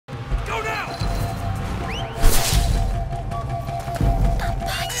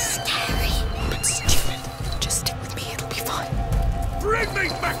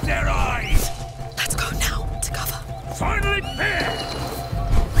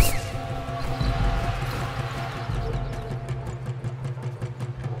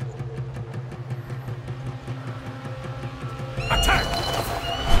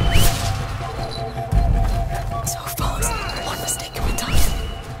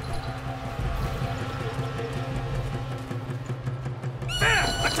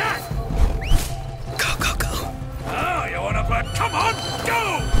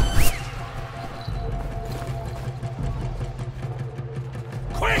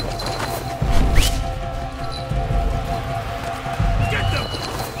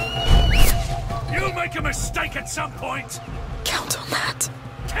make a mistake at some point! Count on that.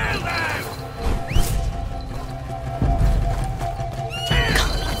 Kill them!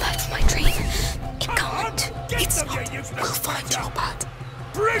 Can't let that for my dream. It can't. Get It's them, you not. useless We'll find creature. your bat.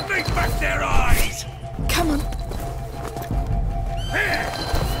 Bring me back their eyes! Come on. Here!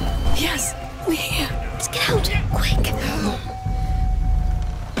 Yes, we're here. Let's get out, quick.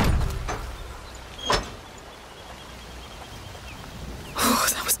 Oh,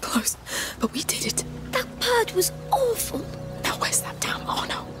 that was close, but we did it. That bird was awful. Now where's that damn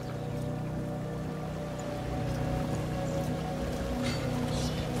Arno?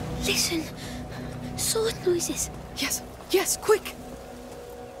 Listen, sword noises. Yes, yes, quick.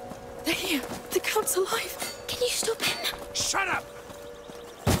 They're here. The Count's alive. Can you stop him? Shut up!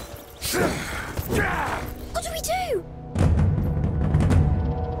 What do we do?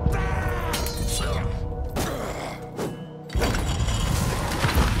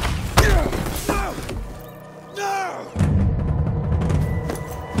 No!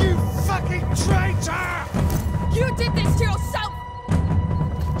 You fucking traitor! You did this to yourself!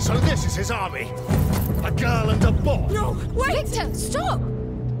 So this is his army? A girl and a boy? No, wait! Victor, stop!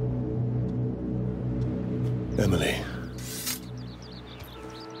 Emily.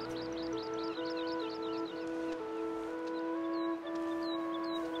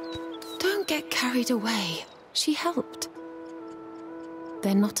 Don't get carried away. She helped.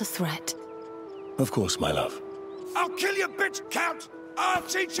 They're not a threat. Of course, my love. I'll kill you, bitch, Count! I'll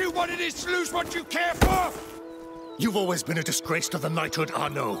teach you what it is to lose what you care for! You've always been a disgrace to the knighthood,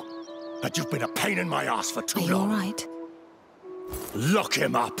 Arnaud. But you've been a pain in my ass for too Are you all long. right? Lock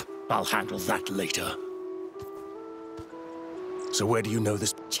him up. I'll handle that later. So where do you know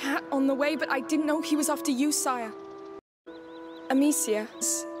this? Chat on the way, but I didn't know he was after you, sire. Amicia.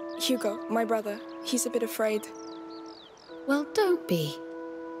 Hugo, my brother. He's a bit afraid. Well, don't be.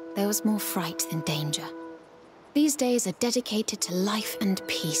 There was more fright than danger. These days are dedicated to life and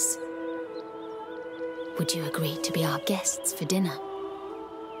peace. Would you agree to be our guests for dinner?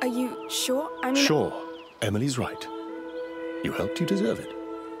 Are you sure? I mean... Sure. Emily's right. You helped, you deserve it.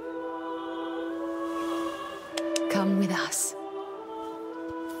 Come with us.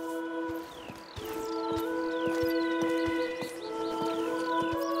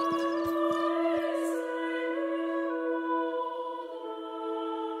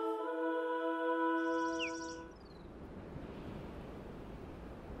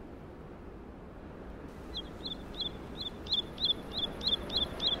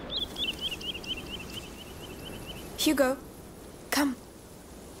 Hugo, come.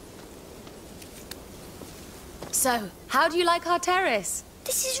 So, how do you like our terrace?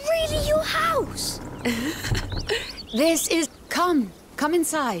 This is really your house. This is... Come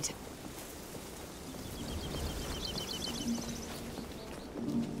inside.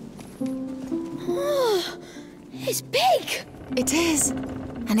 Oh, it's big. It is.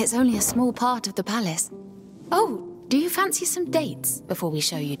 And it's only a small part of the palace. Oh, do you fancy some dates before we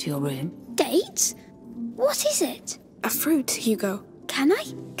show you to your room? Dates? What is it? A fruit, Hugo. Can I?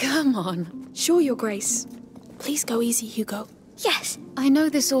 Come on. Sure, Your Grace. Please go easy, Hugo. Yes. I know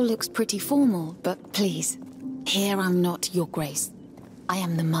this all looks pretty formal, but please, here I'm not your grace. I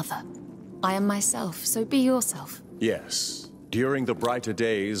am the mother. I am myself, so be yourself. Yes. During the brighter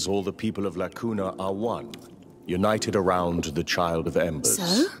days, all the people of Lacuna are one, united around the Child of Embers.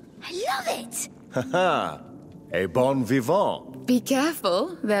 So? I love it. Haha! A bon vivant. Be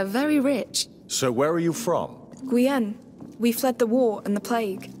careful, they're very rich. So where are you from? Guyenne. We fled the war and the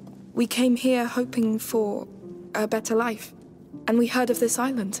plague. We came here hoping for a better life. And we heard of this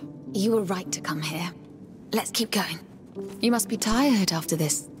island. You were right to come here. Let's keep going. You must be tired after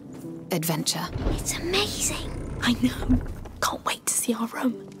this adventure. It's amazing. I know. Can't wait to see our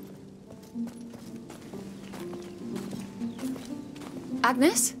room.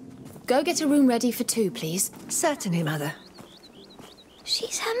 Agnes, go get a room ready for two, please. Certainly, Mother.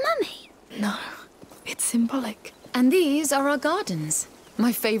 She's her mummy. No, it's symbolic. And these are our gardens.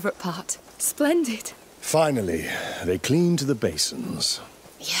 My favorite part. Splendid. Finally, they cleaned the basins.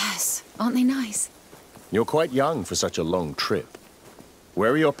 Yes, aren't they nice? You're quite young for such a long trip.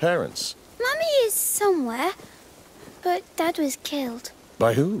 Where are your parents? Mummy is somewhere, but Dad was killed.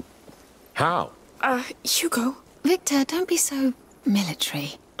 By who? How? Hugo. Victor, don't be so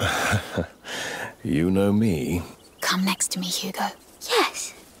military. You know me. Come next to me, Hugo.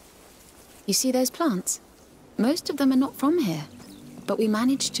 Yes. You see those plants? Most of them are not from here, but we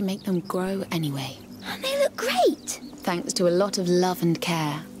managed to make them grow anyway. And they look great. Thanks to a lot of love and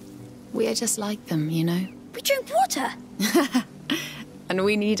care. We are just like them, you know? We drink water. And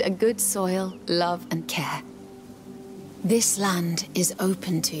we need a good soil, love and care. This land is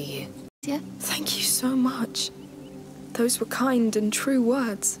open to you. Yeah? Thank you so much. Those were kind and true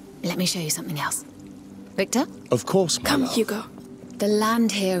words. Let me show you something else. Victor? Of course, my Come, love. Hugo. The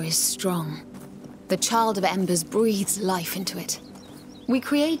land here is strong. The Child of Embers breathes life into it. We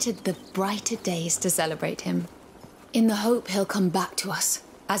created the brighter days to celebrate him, in the hope he'll come back to us,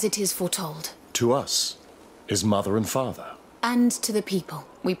 as it is foretold. To us, his mother and father. And to the people.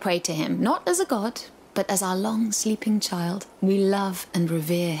 We pray to him, not as a god, but as our long-sleeping child. We love and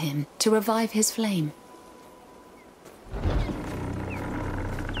revere him, to revive his flame.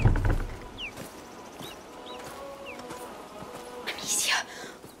 Amicia,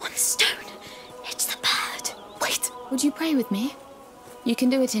 one stone. It's the bird. Wait, would you pray with me? You can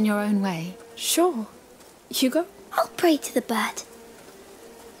do it in your own way. Sure. Hugo? I'll pray to the bird.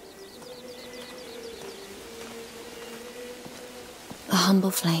 A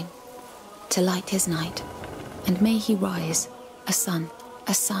humble flame, to light his night. And may he rise, a sun,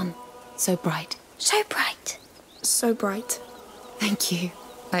 so bright. So bright. So bright. Thank you.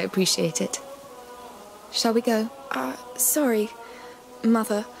 I appreciate it. Shall we go? Sorry,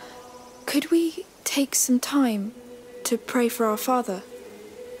 Mother. Could we take some time to pray for our father?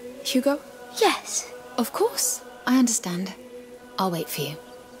 Hugo? Yes. Of course. I understand. I'll wait for you.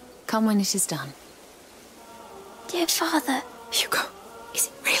 Come when it is done. Dear Father. Hugo, is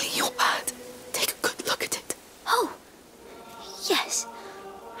it really your bird? Take a good look at it. Oh, yes.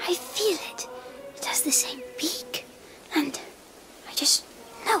 I feel it. It has the same beak. And I just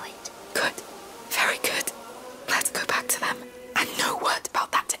know it. Good. Very good. Let's go back to them. And no word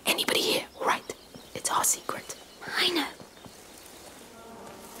about that to anybody here, all right? It's our secret. I know.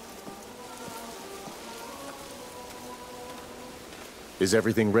 Is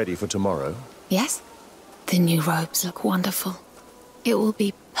everything ready for tomorrow? Yes? The new robes look wonderful. It will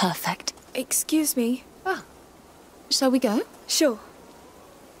be perfect. Excuse me. Oh. Shall we go? Sure.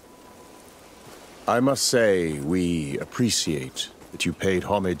 I must say, we appreciate that you paid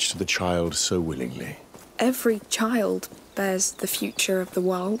homage to the child so willingly. Every child bears the future of the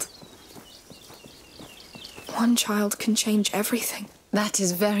world. One child can change everything. That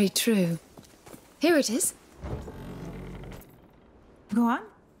is very true. Here it is. Go on.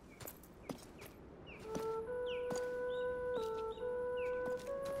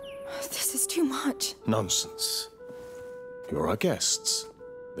 This is too much. Nonsense. You're our guests.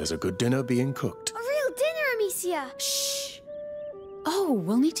 There's a good dinner being cooked. A real dinner, Amicia. Shh. Oh,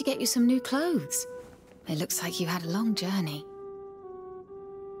 we'll need to get you some new clothes. It looks like you had a long journey.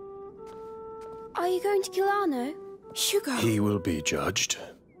 Are you going to kill Arno? Hugo. He will be judged.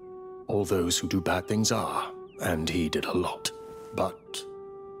 All those who do bad things are, and he did a lot. But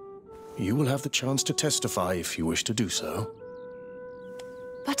you will have the chance to testify if you wish to do so.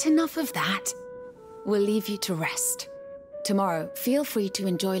 But enough of that. We'll leave you to rest. Tomorrow, feel free to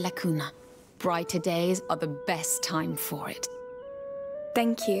enjoy Lacuna. Brighter days are the best time for it.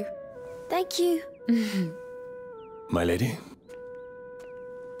 Thank you. Thank you. My lady?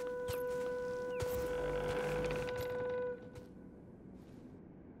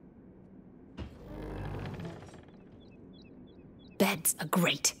 Beds are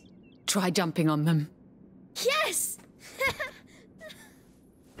great. Try jumping on them. Yes!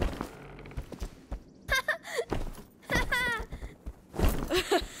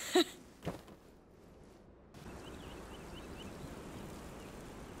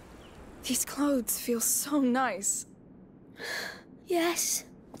 These clothes feel so nice. Yes.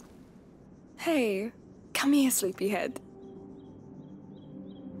 Hey, come here, sleepyhead.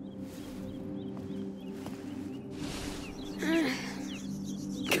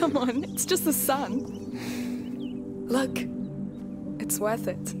 Come on, it's just the sun. Look, it's worth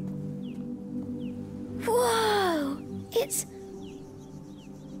it. Whoa! It's...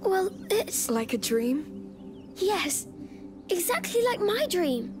 Well, it's... Like a dream? Yes. Exactly like my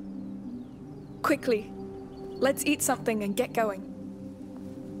dream. Quickly, let's eat something and get going.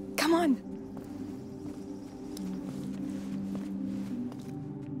 Come on.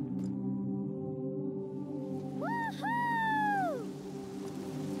 Woohoo!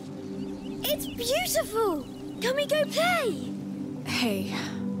 It's beautiful! Can we go play? Hey,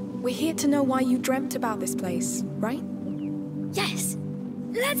 we're here to know why you dreamt about this place, right? Yes.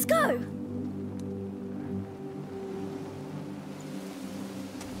 Let's go!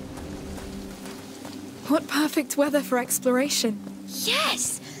 What perfect weather for exploration.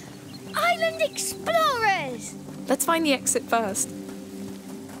 Yes! Island explorers! Let's find the exit first.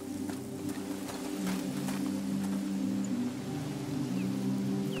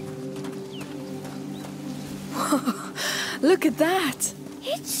 Whoa, look at that!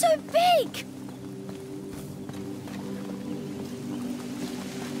 It's so big!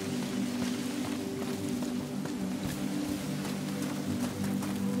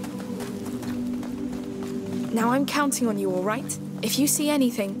 Now I'm counting on you, all right? If you see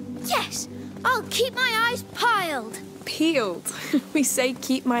anything... Yes, I'll keep my eyes piled. Peeled. We say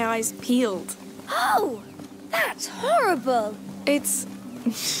keep my eyes peeled. Oh, that's horrible. It's...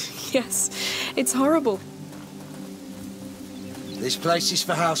 yes, it's horrible. This place is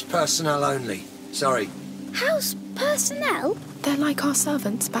for house personnel only. Sorry. House personnel? They're like our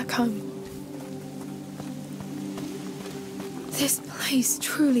servants back home. This place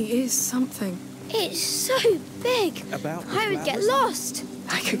truly is something. It's so big. I would get lost.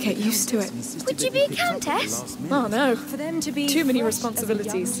 I could get used to it. Would you be a countess? Oh no. For them to be too many fresh as a young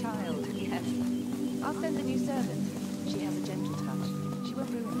responsibilities. child, yes. I'll send a new servant. She has a gentle touch. She won't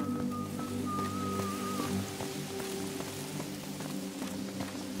ruin them.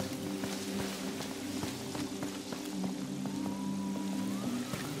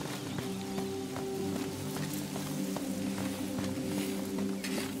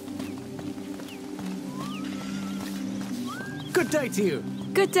 Good day to you.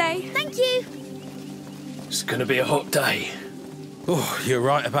 Good day. Thank you. It's gonna be a hot day. Oh, you're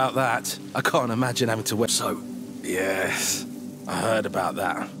right about that. I can't imagine having to wear... So, yes, I heard about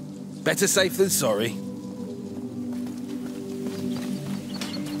that. Better safe than sorry.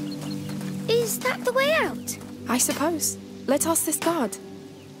 Is that the way out? I suppose. Let's ask this guard.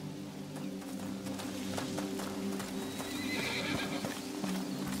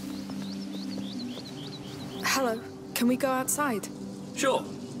 Hello. Can we go outside? Sure.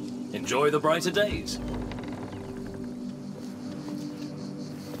 Enjoy the brighter days.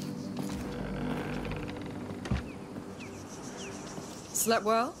 Slept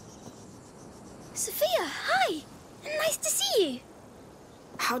well? Sophia, hi. Nice to see you.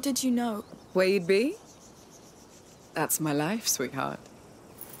 How did you know? Where you'd be? That's my life, sweetheart.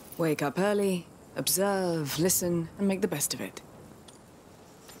 Wake up early, observe, listen, and make the best of it.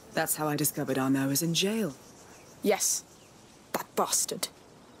 That's how I discovered Arnaud was in jail. Yes. That bastard.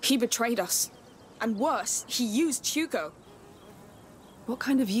 He betrayed us. And worse, he used Hugo. What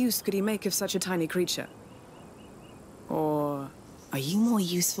kind of use could he make of such a tiny creature? Or are you more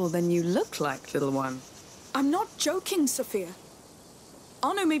useful than you look like, little one? I'm not joking, Sophia.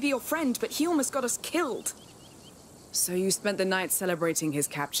 Arnaud may be your friend, but he almost got us killed. So you spent the night celebrating his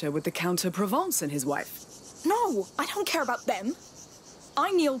capture with the Count of Provence and his wife? No, I don't care about them.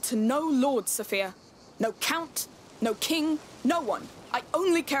 I kneel to no lord, Sophia. No count, no king, no one. I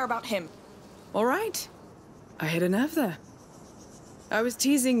only care about him. All right. I hit a nerve there. I was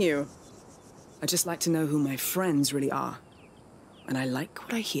teasing you. I just like to know who my friends really are. And I like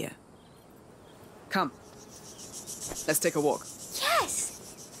what I hear. Come. Let's take a walk. Yes.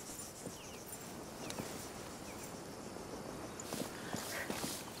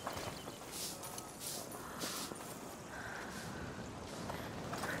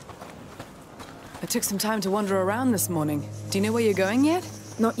 I took some time to wander around this morning. Do you know where you're going yet?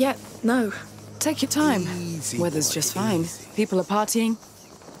 Not yet, no. Take your time. Easy, Weather's boy, just fine. easy. People are partying.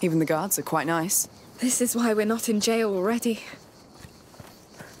 Even the guards are quite nice. This is why we're not in jail already.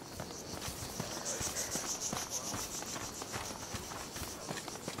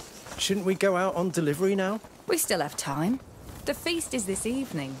 Shouldn't we go out on delivery now? We still have time. The feast is this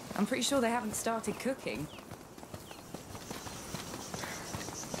evening. I'm pretty sure they haven't started cooking.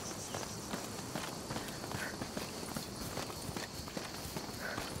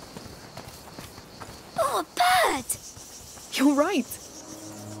 Oh, a bird. You're right.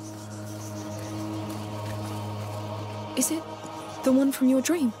 Is it the one from your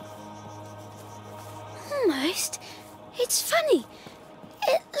dream? Almost. It's funny.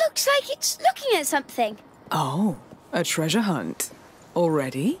 It looks like it's looking at something. Oh, a treasure hunt.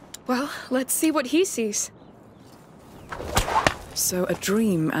 Already? Well, let's see what he sees. So a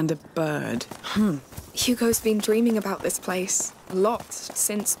dream and a bird. Hugo's been dreaming about this place a lot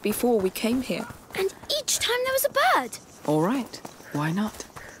since before we came here. And each time there was a bird. All right. Why not?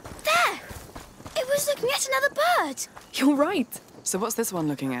 There. It was looking at another bird. You're right. So what's this one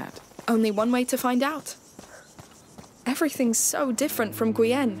looking at? Only one way to find out. Everything's so different from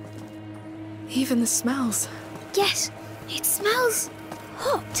Guyenne. Even the smells. Yes, it smells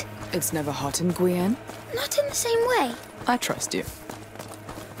hot. It's never hot in Guyenne. Not in the same way. I trust you.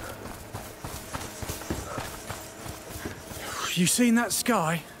 You seen that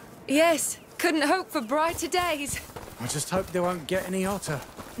sky? Yes, couldn't hope for brighter days. I just hope they won't get any hotter.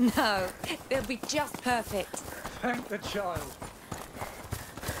 No, they'll be just perfect. Thank the child.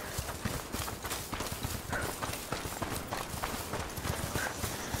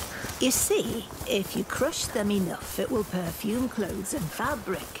 You see, if you crush them enough, it will perfume clothes and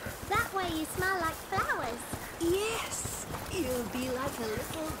fabric. That way you smell like flowers. Yes, you'll be like a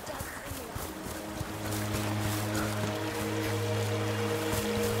little dancing.